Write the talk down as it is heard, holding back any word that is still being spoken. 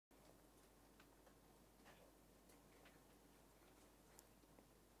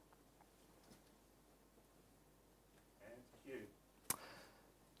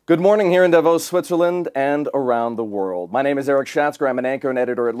Good morning here in Davos, Switzerland, and around the world. My name is Erik Schatzker. I'm an anchor and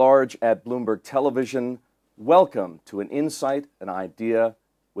editor-at-large at Bloomberg Television. Welcome to An Insight, an Idea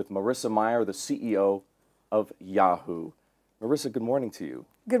with Marissa Mayer, the CEO of Yahoo. Marissa, good morning to you.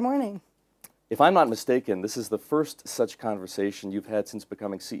 Good morning. If I'm not mistaken, this is the first such conversation you've had since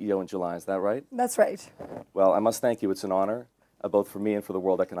becoming CEO in July. Is that right? That's right. Well, I must thank you. It's an honor, both for me and for the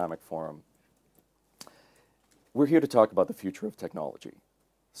World Economic Forum. We're here to talk about the future of technology.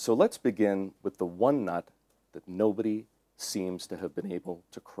 So let's begin with the one nut that nobody seems to have been able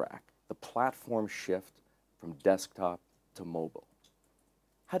to crack, the platform shift from desktop to mobile.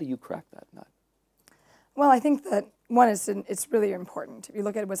 How do you crack that nut? Well, I think that, one, it's really important. If you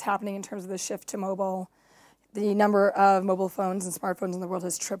look at what's happening in terms of the shift to mobile, the number of mobile phones and smartphones in the world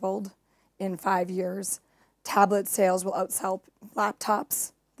has tripled in 5 years. Tablet sales will outsell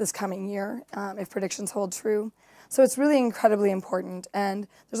laptops this coming year, if predictions hold true. So it's really incredibly important, and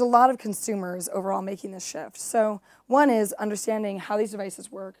there's a lot of consumers overall making this shift. So one is understanding how these devices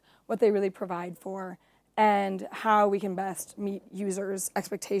work, what they really provide for, and how we can best meet users'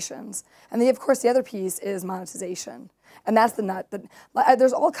 expectations. And of course, the other piece is monetization. And that's the nut.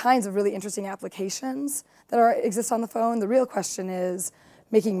 There's all kinds of really interesting applications that exist on the phone. The real question is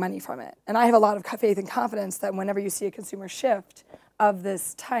making money from it. And I have a lot of faith and confidence that whenever you see a consumer shift of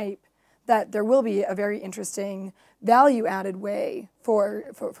this type, that there will be a very interesting value-added way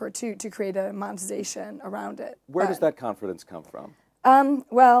to create a monetization around it. Where does that confidence come from?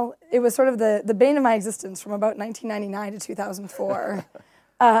 Well, it was sort of the bane of my existence from about 1999 to 2004,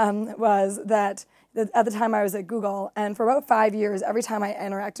 was that at the time I was at Google, and for about 5 years, every time I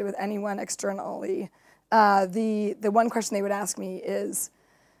interacted with anyone externally, the one question they would ask me is,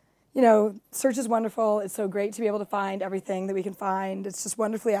 you know, search is wonderful. It's so great to be able to find everything that we can find. It's just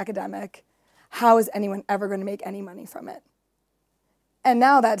wonderfully academic. How is anyone ever going to make any money from it? And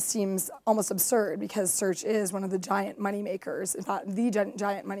now that seems almost absurd because search is one of the giant money makers, in fact, the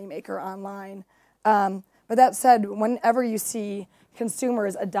giant money maker online. But that said, whenever you see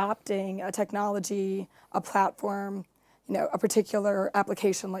consumers adopting a technology, a platform, you know, a particular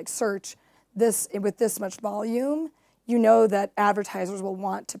application like search, with this much volume, you know that advertisers will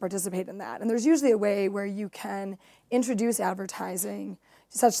want to participate in that. And there's usually a way where you can introduce advertising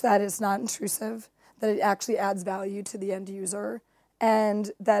such that it's not intrusive, that it actually adds value to the end user,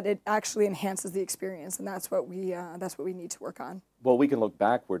 and that it actually enhances the experience. And that's what we need to work on. Well, we can look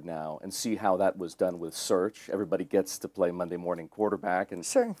backward now and see how that was done with search. Everybody gets to play Monday morning quarterback and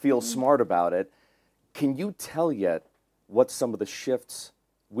feel smart about it. Can you tell yet what some of the shifts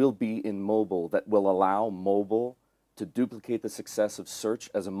will be in mobile that will allow mobile to duplicate the success of search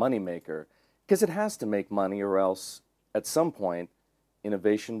as a moneymaker? Because it has to make money, or else at some point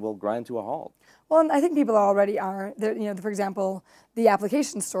innovation will grind to a halt. Well, and I think people already are. You know, for example, the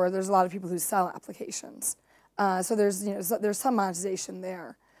application store, there's a lot of people who sell applications. So there's some monetization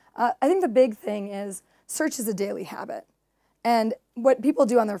there. I think the big thing is search is a daily habit. And what people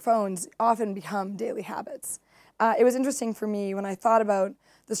do on their phones often become daily habits. It was interesting for me when I thought about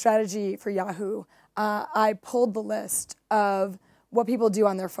the strategy for Yahoo. I pulled the list of what people do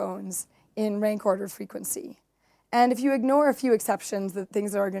on their phones in rank order frequency. And if you ignore a few exceptions, the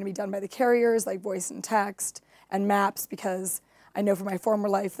things that are going to be done by the carriers, like voice and text and maps, because I know from my former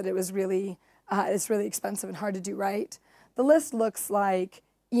life that it's really expensive and hard to do right, the list looks like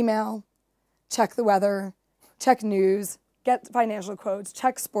email, check the weather, check news, get financial quotes,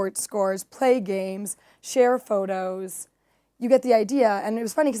 check sports scores, play games, share photos. You get the idea. And it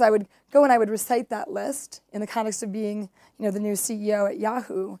was funny because I would go and I would recite that list in the context of being, you know, the new CEO at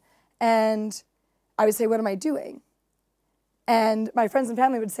Yahoo, and I would say, what am I doing? And my friends and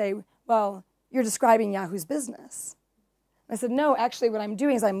family would say, well, you're describing Yahoo's business. And I said, no, actually what I'm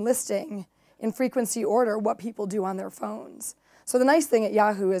doing is I'm listing in frequency order what people do on their phones. So the nice thing at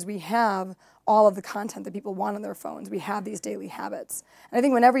Yahoo is we have all of the content that people want on their phones. We have these daily habits. And I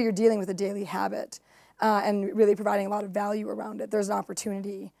think whenever you're dealing with a daily habit and really providing a lot of value around it, there's an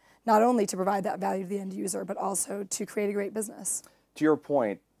opportunity not only to provide that value to the end user, but also to create a great business. To your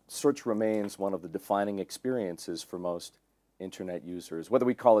point, search remains one of the defining experiences for most internet users. Whether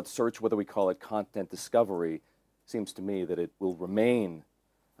we call it search, whether we call it content discovery, seems to me that it will remain,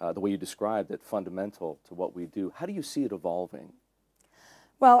 the way you described it, fundamental to what we do. How do you see it evolving?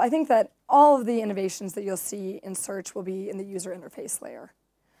 Well, I think that all of the innovations that you'll see in search will be in the user interface layer.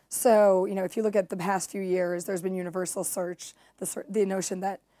 So, you know, if you look at the past few years, there's been universal search, the notion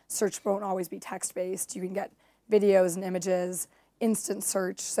that search won't always be text-based. You can get videos and images, instant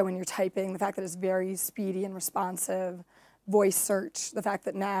search, so when you're typing, the fact that it's very speedy and responsive, voice search, the fact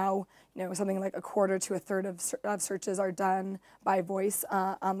that now, something like a quarter to a third of searches are done by voice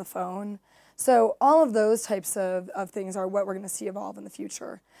on the phone. So all of those types of things are what we're going to see evolve in the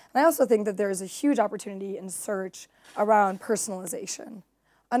future. And I also think that there's a huge opportunity in search around personalization,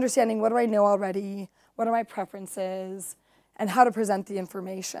 understanding what do I know already, what are my preferences, and how to present the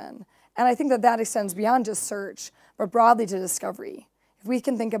information. And I think that that extends beyond just search, but broadly to discovery. If we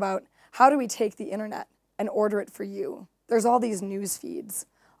can think about how do we take the internet and order it for you? There's all these news feeds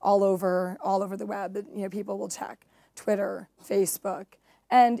all over the web that people will check, Twitter, Facebook.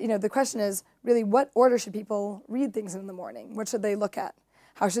 And the question is really, what order should people read things in the morning? What should they look at?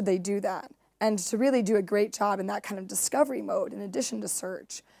 How should they do that? And to really do a great job in that kind of discovery mode, in addition to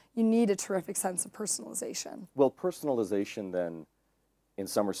search, you need a terrific sense of personalization. Will personalization then, in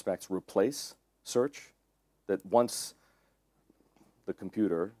some respects, replace search? That once the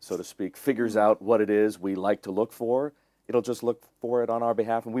computer, so to speak, figures out what it is we like to look for, it'll just look for it on our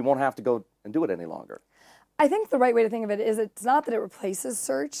behalf and we won't have to go and do it any longer? I think the right way to think of it is it's not that it replaces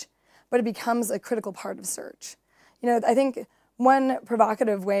search, but it becomes a critical part of search. I think one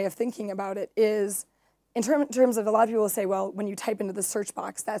provocative way of thinking about it is in terms of a lot of people will say, well, when you type into the search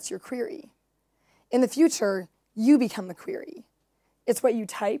box, that's your query. In the future, you become the query. It's what you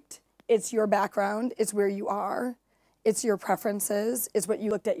typed, it's your background, it's where you are, it's your preferences, it's what you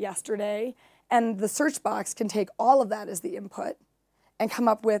looked at yesterday, and the search box can take all of that as the input and come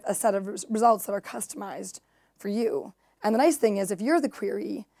up with a set of results that are customized for you. And the nice thing is if you're the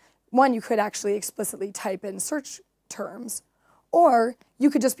query, one, you could actually explicitly type in search terms, or you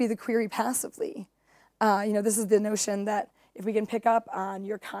could just be the query passively. This is the notion that if we can pick up on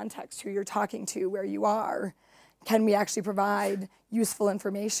your context, who you're talking to, where you are, can we actually provide useful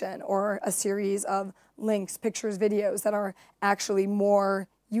information or a series of links, pictures, videos that are actually more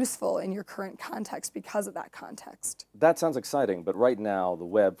useful in your current context because of that context? That sounds exciting, but right now the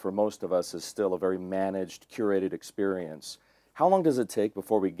web for most of us is still a very managed, curated experience. How long does it take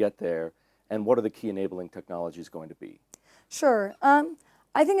before we get there, and what are the key enabling technologies going to be? Sure.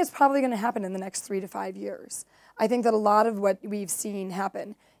 I think it's probably going to happen in the next 3 to 5 years. I think that a lot of what we've seen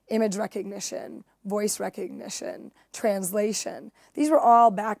happen, image recognition, voice recognition, translation, these were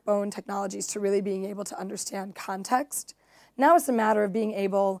all backbone technologies to really being able to understand context. Now it's a matter of being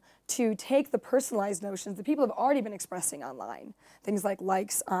able to take the personalized notions that people have already been expressing online, things like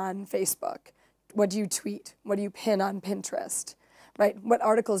likes on Facebook, what do you tweet, what do you pin on Pinterest, right? What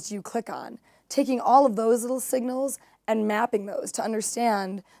articles do you click on? Taking all of those little signals and mapping those to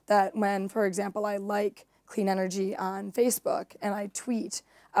understand that when, for example, I like clean energy on Facebook and I tweet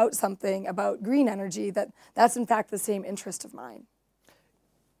out something about green energy, that's in fact the same interest of mine.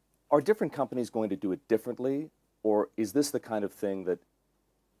 Are different companies going to do it differently, or is this the kind of thing that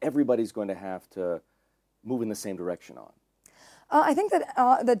everybody's going to have to move in the same direction on? I think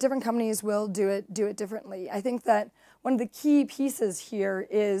that different companies will do it differently. I think that one of the key pieces here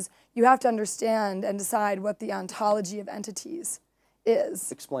is you have to understand and decide what the ontology of entities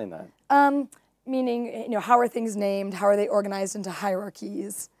is. Explain that. Meaning, how are things named? How are they organized into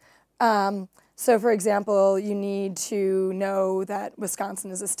hierarchies? So, for example, you need to know that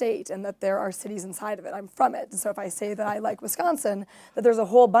Wisconsin is a state and that there are cities inside of it. I'm from it. And so if I say that I like Wisconsin, that there's a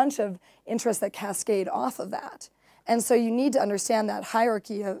whole bunch of interests that cascade off of that. And so you need to understand that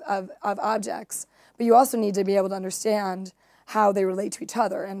hierarchy of objects, but you also need to be able to understand how they relate to each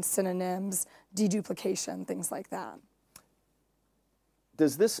other and synonyms, deduplication, things like that.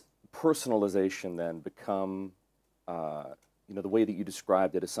 Does this personalization then become, the way that you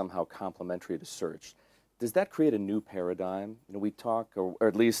described it as somehow complementary to search? Does that create a new paradigm? We talk, or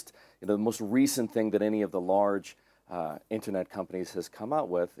at least the most recent thing that any of the large internet companies has come out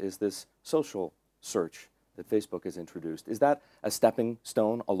with is this social search that Facebook has introduced. Is that a stepping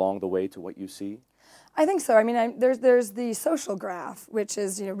stone along the way to what you see? I think so. I mean, there's the social graph, which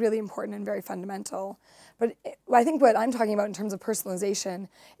is really important and very fundamental. But I think what I'm talking about in terms of personalization,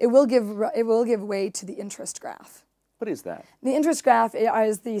 it will give way to the interest graph. What is that? The interest graph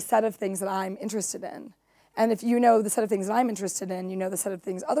is the set of things that I'm interested in. And if you know the set of things that I'm interested in, you know the set of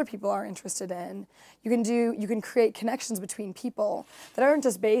things other people are interested in, you can create connections between people that aren't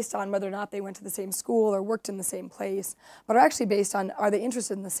just based on whether or not they went to the same school or worked in the same place, but are actually based on, are they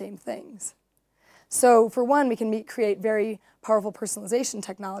interested in the same things? So for one, we can create very powerful personalization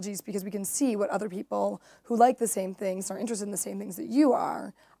technologies because we can see what other people who like the same things, are interested in the same things that you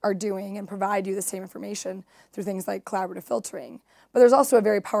are doing and provide you the same information through things like collaborative filtering. But there's also a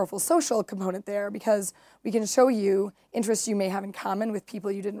very powerful social component there because we can show you interests you may have in common with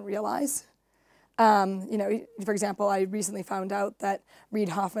people you didn't realize. For example, I recently found out that Reid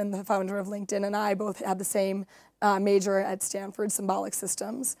Hoffman, the founder of LinkedIn, and I both had the same major at Stanford, symbolic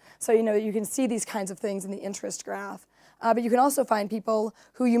systems. So, you can see these kinds of things in the interest graph. But you can also find people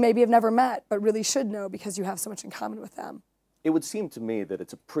who you maybe have never met, but really should know because you have so much in common with them. It would seem to me that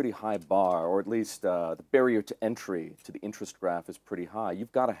it's a pretty high bar, or at least the barrier to entry to the interest graph is pretty high.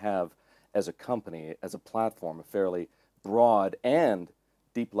 You've got to have, as a company, as a platform, a fairly broad and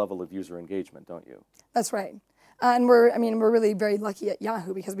deep level of user engagement, don't you? That's right. And we're really very lucky at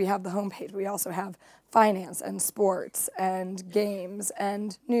Yahoo because we have the homepage. We also have finance and sports and games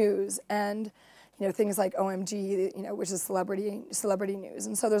and news and things like OMG, which is celebrity news.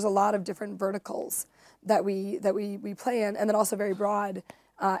 And so there's a lot of different verticals that we play in, and then also very broad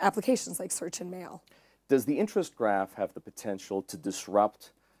applications like search and mail. Does the interest graph have the potential to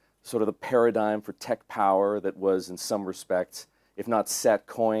disrupt sort of the paradigm for tech power that was in some respects, if not set,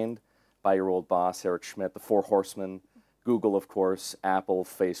 coined by your old boss, Eric Schmidt, the four horsemen, Google, of course, Apple,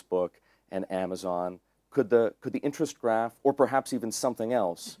 Facebook, and Amazon? Could the interest graph, or perhaps even something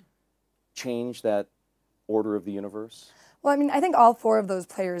else, change that order of the universe? Well, I think all four of those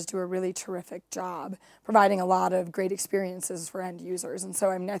players do a really terrific job providing a lot of great experiences for end users. And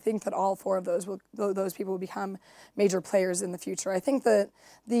so, I think that all four of those people will become major players in the future. I think that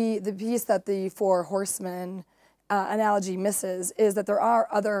the piece that the four horsemen analogy misses is that there are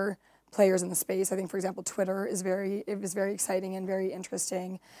other players in the space. I think, for example, Twitter is very exciting and very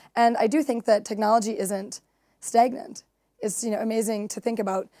interesting. And I do think that technology isn't stagnant. It's amazing to think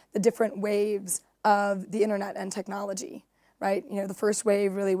about the different waves of the internet and technology, right? The first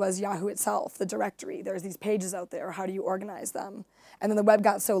wave really was Yahoo itself, the directory. There's these pages out there. How do you organize them? And then the web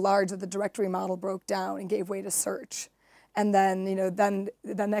got so large that the directory model broke down and gave way to search. And then, then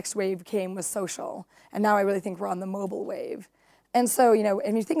the next wave came with social. And now I really think we're on the mobile wave. And so,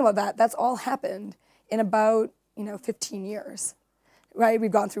 and you think about that, that's all happened in about, 15 years. Right,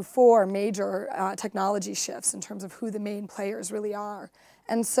 we've gone through four major technology shifts in terms of who the main players really are.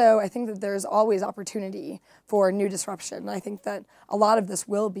 And so I think that there's always opportunity for new disruption. And I think that a lot of this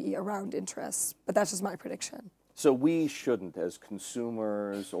will be around interests, but that's just my prediction. So we shouldn't, as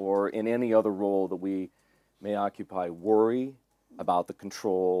consumers or in any other role that we may occupy, worry about the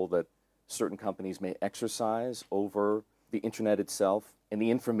control that certain companies may exercise over the internet itself and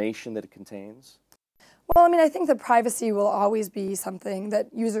the information that it contains? Well, I think that privacy will always be something that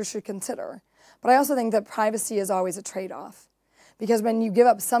users should consider. But I also think that privacy is always a trade-off. Because when you give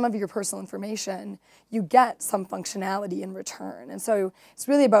up some of your personal information, you get some functionality in return. And so it's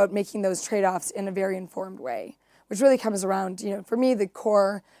really about making those trade-offs in a very informed way, which really comes around, for me, the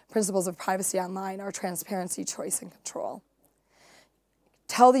core principles of privacy online are transparency, choice, and control.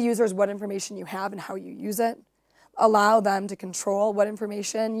 Tell the users what information you have and how you use it. Allow them to control what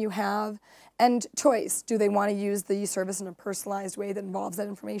information you have, and choice. Do they want to use the service in a personalized way that involves that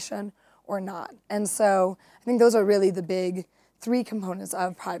information or not? And so I think those are really the big three components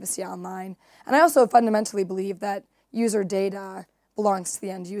of privacy online. And I also fundamentally believe that user data belongs to the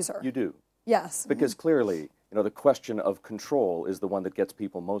end user. You do? Yes. Because clearly, the question of control is the one that gets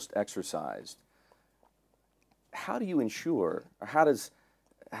people most exercised. How do you ensure, or how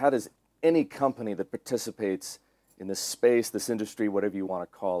does any company that participates in this space, this industry, whatever you want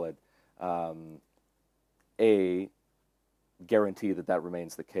to call it, guarantee that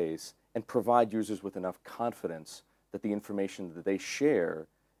remains the case, and provide users with enough confidence that the information that they share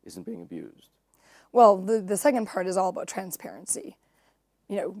isn't being abused? Well, the second part is all about transparency.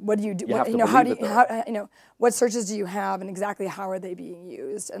 What do you do? What searches do you have, and exactly how are they being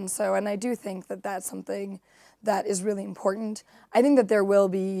used? And I do think that that's something that is really important. I think that there will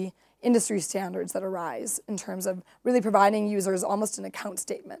be industry standards that arise in terms of really providing users almost an account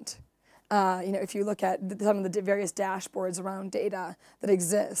statement. If you look at some of the various dashboards around data that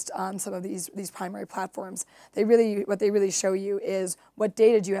exist on some of these primary platforms, what they really show you is what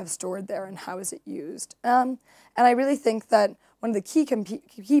data do you have stored there and how is it used. And I really think that one of the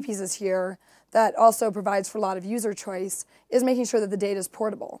key pieces here that also provides for a lot of user choice is making sure that the data is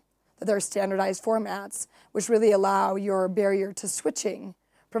portable, that there are standardized formats which really allow your barrier to switching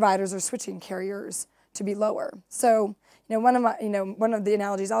providers or switching carriers to be lower. So, one of the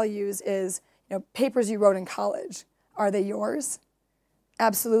analogies I'll use is, papers you wrote in college, are they yours?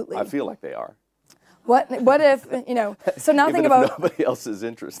 Absolutely. I feel like they are. What if, so now think about nobody else is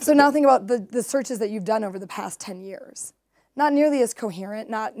interested. So now think about the searches that you've done over the past 10 years. Not nearly as coherent,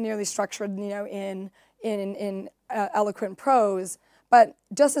 not nearly structured, in eloquent prose, but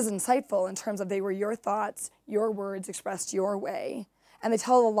just as insightful in terms of they were your thoughts, your words expressed your way. and they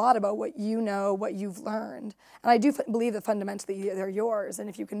tell a lot about what you know, what you've learned. And I do believe that fundamentally they're yours. And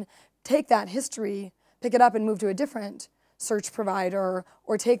if you can take that history, pick it up and move to a different search provider,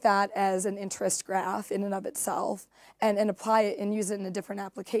 or take that as an interest graph in and of itself and apply it and use it in a different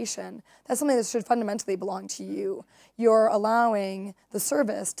application, that's something that should fundamentally belong to you. You're allowing the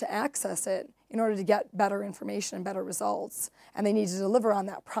service to access it in order to get better information and better results. And they need to deliver on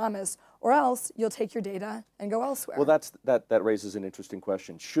that promise, or else you'll take your data and go elsewhere. Well, that raises an interesting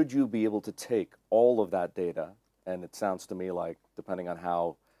question. Should you be able to take all of that data, and it sounds to me like, depending on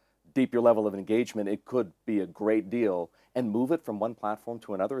how deep your level of engagement, it could be a great deal, and move it from one platform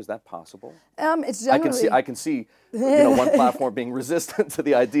to another? Is that possible? It's generally... I can see one platform being resistant to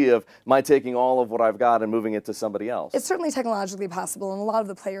the idea of my taking all of what I've got and moving it to somebody else. It's certainly technologically possible, and a lot of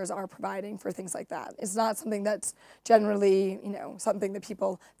the players are providing for things like that. It's not something that's generally, something that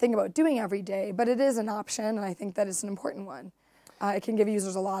people think about doing every day, but it is an option, and I think that it's an important one. It can give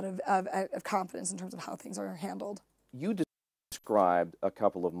users a lot of confidence in terms of how things are handled. You described a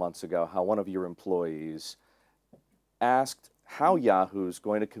couple of months ago how one of your employees asked how Yahoo's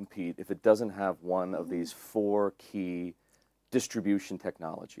going to compete if it doesn't have one of these 4 key distribution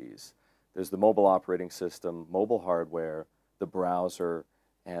technologies. There's the mobile operating system, mobile hardware, the browser,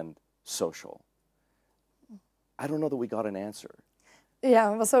 and social. I don't know that we got an answer.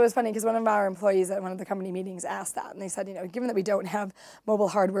 Yeah, well, so it was funny because one of our employees at one of the company meetings asked that, and they said, given that we don't have mobile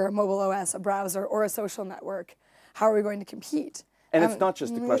hardware, a mobile OS, a browser, or a social network, how are we going to compete? And it's not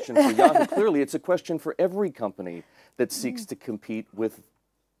just a question for Yahoo. Clearly, it's a question for every company that seeks to compete with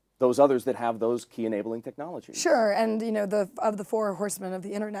those others that have those key enabling technologies. Sure, and of the 4 horsemen of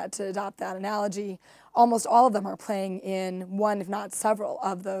the internet, to adopt that analogy, almost all of them are playing in one, if not several,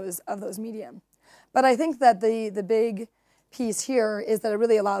 of those medium. But I think that the big piece here is that it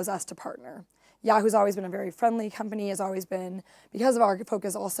really allows us to partner. Yahoo's always been a very friendly company, has always been, because of our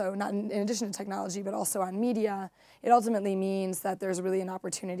focus also, not in addition to technology, but also on media, it ultimately means that there's really an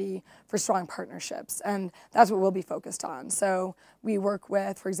opportunity for strong partnerships, and that's what we'll be focused on. So we work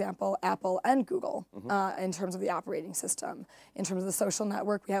with, for example, Apple and Google in terms of the operating system. In terms of the social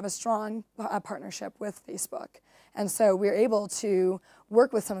network, we have a strong partnership with Facebook. And so we're able to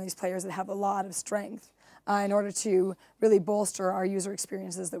work with some of these players that have a lot of strength in order to really bolster our user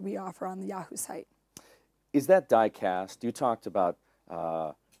experiences that we offer on the Yahoo site. Is that die cast? You talked about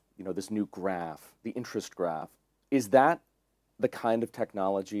this new graph, the interest graph. Is that the kind of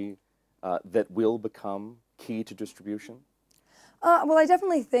technology that will become key to distribution? Well, I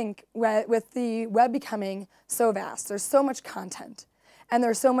definitely think with the web becoming so vast, there's so much content, and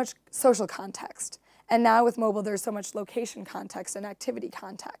there's so much social context. And now with mobile, there's so much location context and activity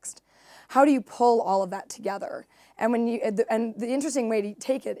context. How do you pull all of that together? And the interesting way to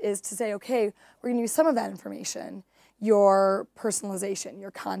take it is to say, okay, we're going to use some of that information, your personalization,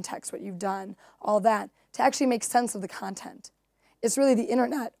 your context, what you've done, all that, to actually make sense of the content. It's really the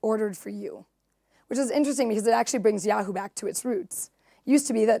internet ordered for you, which is interesting because it actually brings Yahoo back to its roots. It used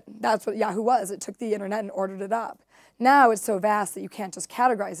to be that that's what Yahoo was. It took the internet and ordered it up. Now it's so vast that you can't just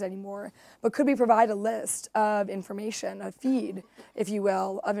categorize it anymore, but could we provide a list of information, a feed, if you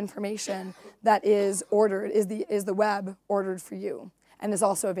will, of information that is ordered, is the web ordered for you, and is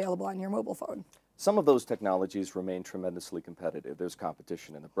also available on your mobile phone. Some of those technologies remain tremendously competitive. There's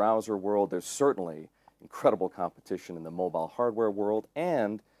competition in the browser world. There's certainly incredible competition in the mobile hardware world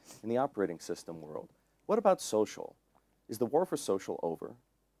and in the operating system world. What about social? Is the war for social over?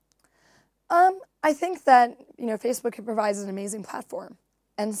 I think that Facebook provides an amazing platform,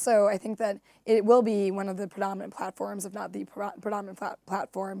 and so I think that it will be one of the predominant platforms, if not the predominant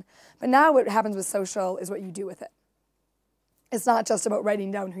platform. But now what happens with social is what you do with it. It's not just about writing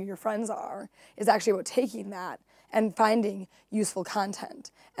down who your friends are. It's actually about taking that and finding useful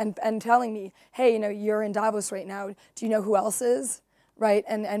content and telling me, hey, you're in Davos right now. Do you know who else is? Right,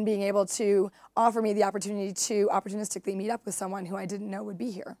 and being able to offer me the opportunity to opportunistically meet up with someone who I didn't know would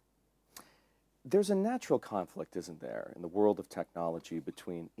be here. There's a natural conflict, isn't there, in the world of technology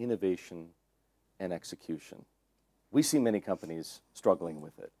between innovation and execution. We see many companies struggling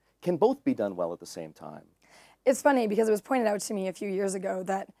with it. Can both be done well at the same time? It's funny because it was pointed out to me a few years ago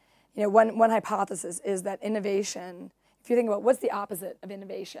that one hypothesis is that innovation, if you think about what's the opposite of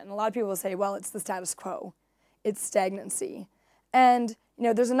innovation, a lot of people will say, well, it's the status quo, it's stagnancy. And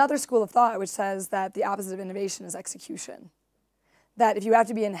there's another school of thought which says that the opposite of innovation is execution. That if you have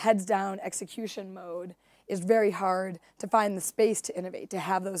to be in heads-down execution mode, it's very hard to find the space to innovate, to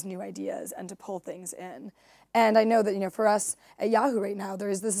have those new ideas, and to pull things in. And I know that for us at Yahoo right now,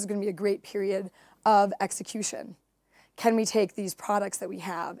 this is going to be a great period of execution. can we take these products that we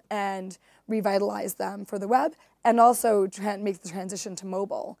have and revitalize them for the web and also make the transition to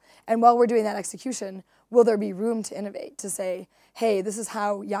mobile? And while we're doing that execution, will there be room to innovate, to say, hey, this is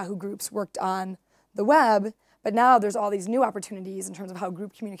how Yahoo Groups worked on the web, but now there's all these new opportunities in terms of how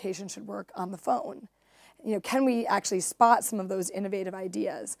group communication should work on the phone. Can we actually spot some of those innovative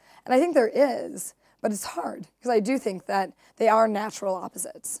ideas? And I think there is, but it's hard because I do think that they are natural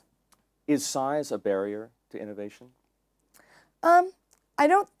opposites. Is size a barrier to innovation? I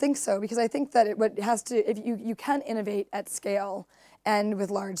don't think so, because I think that if you can innovate at scale and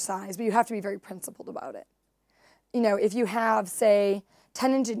with large size, but you have to be very principled about it. If you have, say,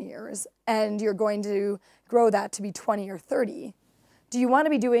 10 engineers and you're going to grow that to be 20 or 30, do you want to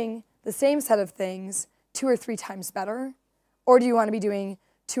be doing the same set of things 2 or 3 times better, or do you want to be doing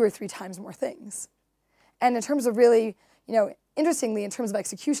 2 or 3 times more things? And in terms of really, interestingly, in terms of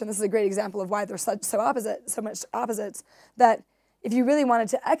execution, this is a great example of why they're so much opposites, that if you really wanted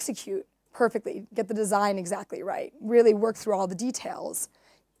to execute perfectly, get the design exactly right, really work through all the details,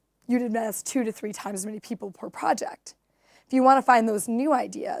 you'd invest 2 to 3 times as many people per project. If you want to find those new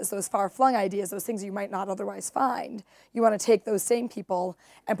ideas, those far-flung ideas, those things you might not otherwise find, you want to take those same people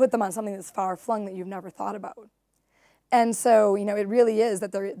and put them on something that's far-flung that you've never thought about. And so, it really is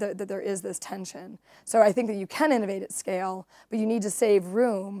that there is this tension. So I think that you can innovate at scale, but you need to save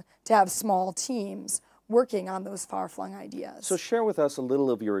room to have small teams working on those far-flung ideas. So share with us a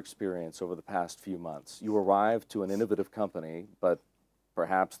little of your experience over the past few months. You arrived to an innovative company, but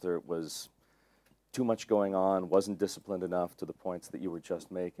perhaps there was too much going on, wasn't disciplined enough to the points that you were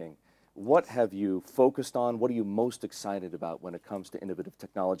just making. What have you focused on? What are you most excited about when it comes to innovative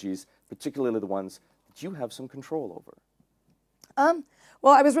technologies, particularly the ones that you have some control over?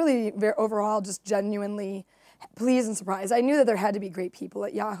 Well, I was really overall just genuinely pleased and surprised. I knew that there had to be great people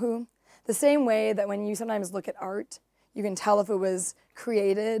at Yahoo. The same way that when you sometimes look at art, you can tell if it was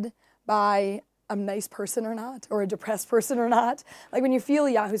created by a nice person or not, or a depressed person or not. Like when you feel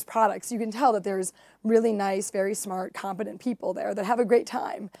Yahoo's products, you can tell that there's really nice, very smart, competent people there that have a great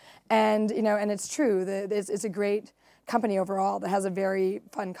time. And, and it's true, that it's a great company overall that has a very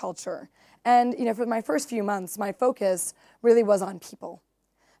fun culture. And, for my first few months, my focus really was on people.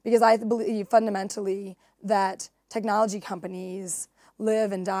 Because I believe fundamentally that technology companies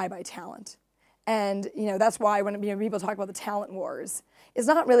live and die by talent. And that's why when people talk about the talent wars, it's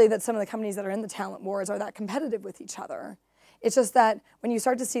not really that some of the companies that are in the talent wars are that competitive with each other. It's just that when you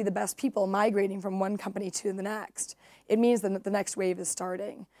start to see the best people migrating from one company to the next, it means that the next wave is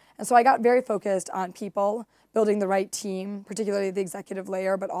starting. And so I got very focused on people, building the right team, particularly the executive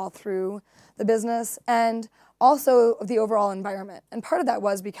layer, but all through the business, and also the overall environment. And part of that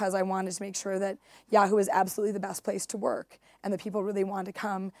was because I wanted to make sure that Yahoo is absolutely the best place to work and that people really want to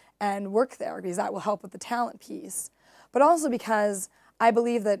come and work there, because that will help with the talent piece. But also because I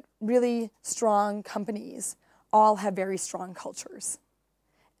believe that really strong companies all have very strong cultures.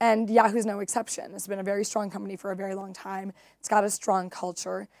 And Yahoo's no exception. It's been a very strong company for a very long time. It's got a strong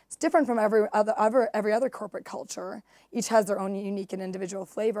culture. It's different from every other corporate culture. Each has their own unique and individual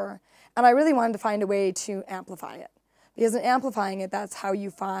flavor. And I really wanted to find a way to amplify it. Because in amplifying it, that's how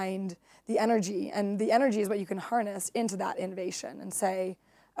you find the energy. And the energy is what you can harness into that innovation and say,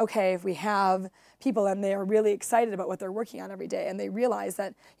 okay, if we have people and they're really excited about what they're working on every day and they realize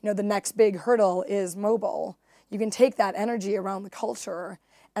that the next big hurdle is mobile, you can take that energy around the culture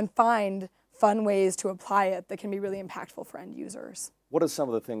and find fun ways to apply it that can be really impactful for end users. What are some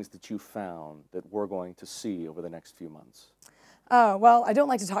of the things that you found that we're going to see over the next few months? Well, I don't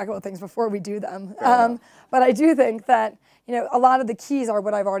like to talk about things before we do them, but I do think that a lot of the keys are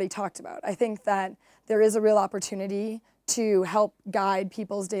what I've already talked about. I think that there is a real opportunity to help guide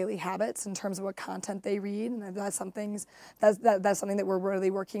people's daily habits in terms of what content they read, and that's something that we're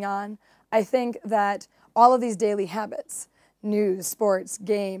really working on. I think that all of these daily habits, news, sports,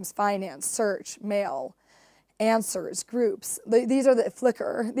 games, finance, search, mail, answers, groups, these are the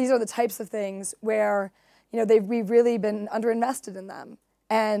Flickr, these are the types of things where we've really been underinvested in them.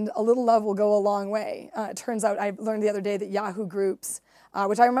 And a little love will go a long way. It turns out, I learned the other day that Yahoo Groups,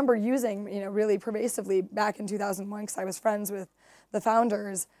 which I remember using really pervasively back in 2001 because I was friends with the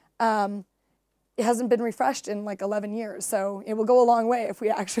founders, it hasn't been refreshed in like 11 years. So it will go a long way if we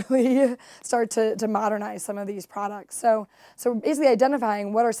actually start to modernize some of these products. So basically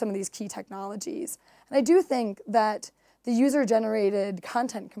identifying what are some of these key technologies. And I do think that the user-generated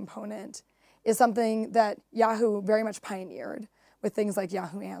content component is something that Yahoo very much pioneered with things like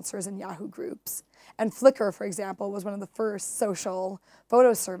Yahoo Answers and Yahoo Groups. And Flickr, for example, was one of the first social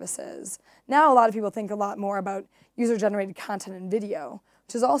photo services. Now a lot of people think a lot more about user-generated content and video,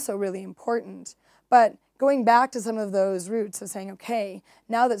 which is also really important. But going back to some of those roots of saying, okay,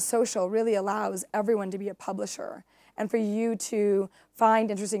 now that social really allows everyone to be a publisher, and for you to find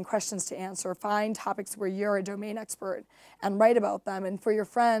interesting questions to answer, find topics where you're a domain expert and write about them, and for your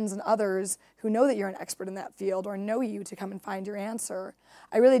friends and others who know that you're an expert in that field or know you to come and find your answer,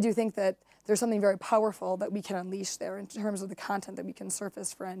 I really do think that there's something very powerful that we can unleash there in terms of the content that we can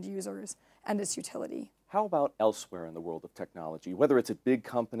surface for end users and its utility. How about elsewhere in the world of technology, whether it's at big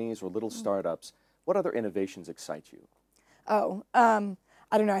companies or little startups? What other innovations excite you? Oh,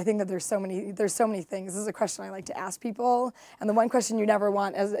 I don't know. I think that there's so many things. This is a question I like to ask people, and the one question you never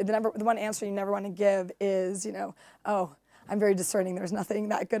want, the one answer you never want to give is, oh, I'm very discerning. There's nothing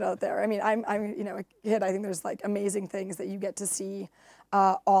that good out there. I mean, I'm a kid. I think there's like amazing things that you get to see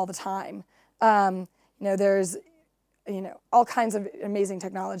all the time. There's all kinds of amazing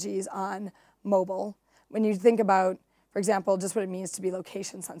technologies on mobile. When you think about, for example, just what it means to be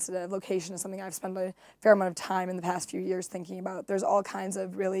location sensitive. Location is something I've spent a fair amount of time in the past few years thinking about. There's all kinds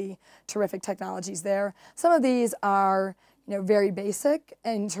of really terrific technologies there. Some of these are very basic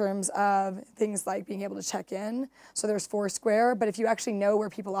in terms of things like being able to check in. So there's Foursquare, but if you actually know where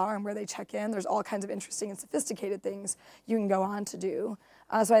people are and where they check in, there's all kinds of interesting and sophisticated things you can go on to do.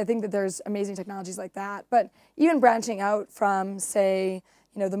 So I think that there's amazing technologies like that. But even branching out from, say,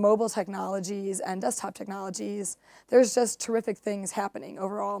 the mobile technologies and desktop technologies, there's just terrific things happening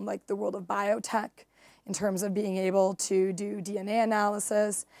overall in like the world of biotech in terms of being able to do DNA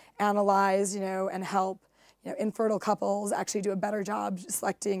analysis, analyze, and help infertile couples actually do a better job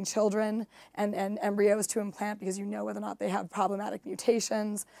selecting children and embryos to implant because you know whether or not they have problematic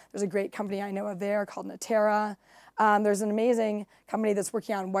mutations. There's a great company I know of there called Natera. There's an amazing company that's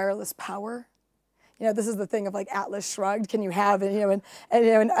working on wireless power. This is the thing of like Atlas Shrugged. Can you have an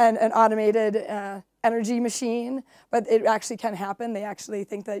automated energy machine? But it actually can happen. They actually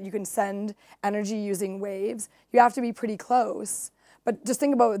think that you can send energy using waves. You have to be pretty close. But just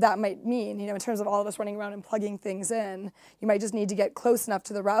think about what that might mean, in terms of all of us running around and plugging things in. You might just need to get close enough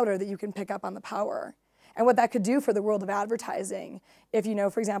to the router that you can pick up on the power. And what that could do for the world of advertising, if,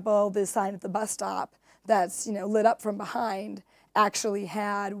 for example, the sign at the bus stop that's, lit up from behind actually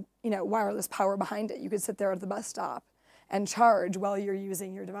had, wireless power behind it. You could sit there at the bus stop and charge while you're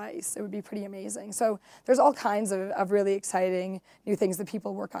using your device. It would be pretty amazing. So there's all kinds of really exciting new things that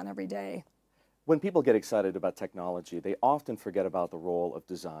people work on every day. When people get excited about technology, they often forget about the role of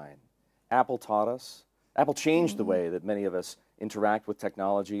design. Apple changed the way that many of us interact with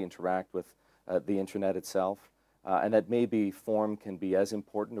technology, interact with the internet itself, and that maybe form can be as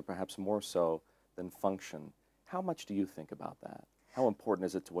important or perhaps more so than function. How much do you think about that? How important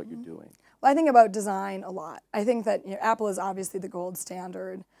is it to what you're doing? Well, I think about design a lot. I think that Apple is obviously the gold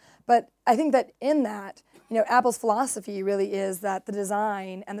standard, but I think that in that, Apple's philosophy really is that the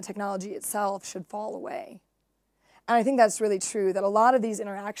design and the technology itself should fall away. And I think that's really true, that a lot of these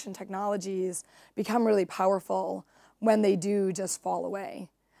interaction technologies become really powerful when they do just fall away.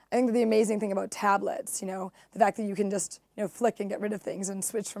 I think that the amazing thing about tablets, the fact that you can just flick and get rid of things and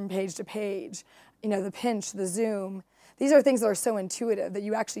switch from page to page, the pinch, the zoom, these are things that are so intuitive that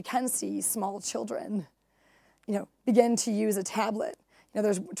you actually can see small children, begin to use a tablet.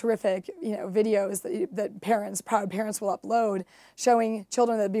 There's terrific, videos that proud parents will upload showing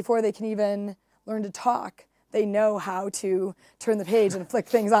children that before they can even learn to talk, they know how to turn the page and flick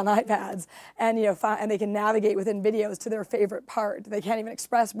things on iPads, and and they can navigate within videos to their favorite part. They can't even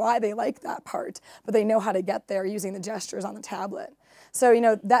express why they like that part, but they know how to get there using the gestures on the tablet. So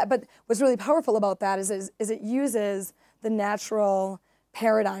but what's really powerful about that is it uses the natural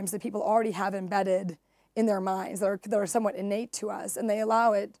paradigms that people already have embedded in their minds that are somewhat innate to us, and they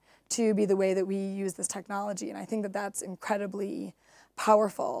allow it to be the way that we use this technology. And I think that that's incredibly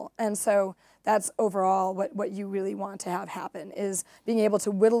powerful. And so that's overall what you really want to have happen, is being able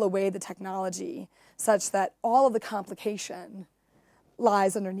to whittle away the technology such that all of the complication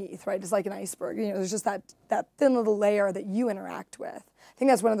lies underneath, right? It's like an iceberg. There's just that thin little layer that you interact with. I think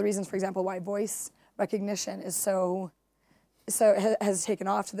that's one of the reasons, for example, why voice recognition is has taken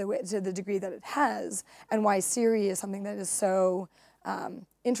off to the degree that it has, and why Siri is something that is so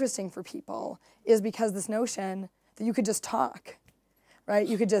interesting for people, is because this notion that you could just talk, right?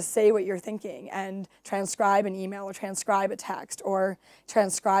 You could just say what you're thinking and transcribe an email or transcribe a text or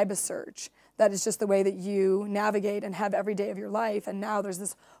transcribe a search. That is just the way that you navigate and have every day of your life. And now there's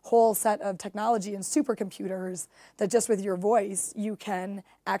this whole set of technology and supercomputers that just with your voice, you can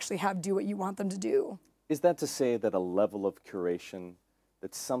actually do what you want them to do. Is that to say that a level of curation,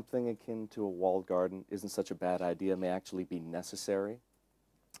 that something akin to a walled garden isn't such a bad idea, may actually be necessary?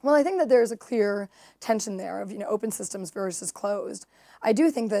 Well, I think that there's a clear tension there of open systems versus closed. I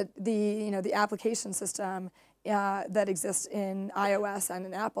do think that the application system that exists in iOS and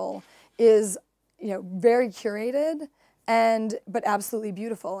in Apple is very curated but absolutely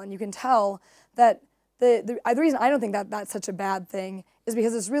beautiful, and you can tell that the reason I don't think that that's such a bad thing is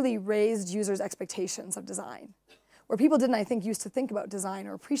because it's really raised users' expectations of design, where people didn't, I think, used to think about design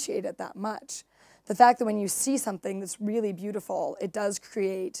or appreciate it that much. The fact that when you see something that's really beautiful, it does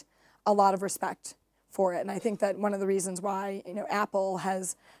create a lot of respect for it. And I think that one of the reasons why Apple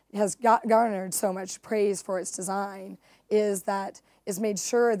has garnered so much praise for its design is that it's made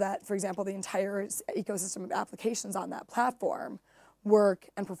sure that, for example, the entire ecosystem of applications on that platform work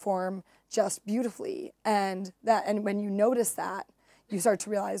and perform just beautifully. And when you notice that, you start to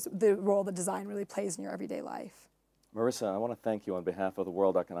realize the role that design really plays in your everyday life. Marissa, I want to thank you on behalf of the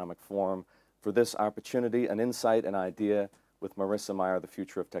World Economic Forum for this opportunity, an insight, an idea with Marissa Mayer, the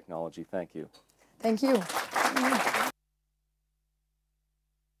future of technology. Thank you. Thank you.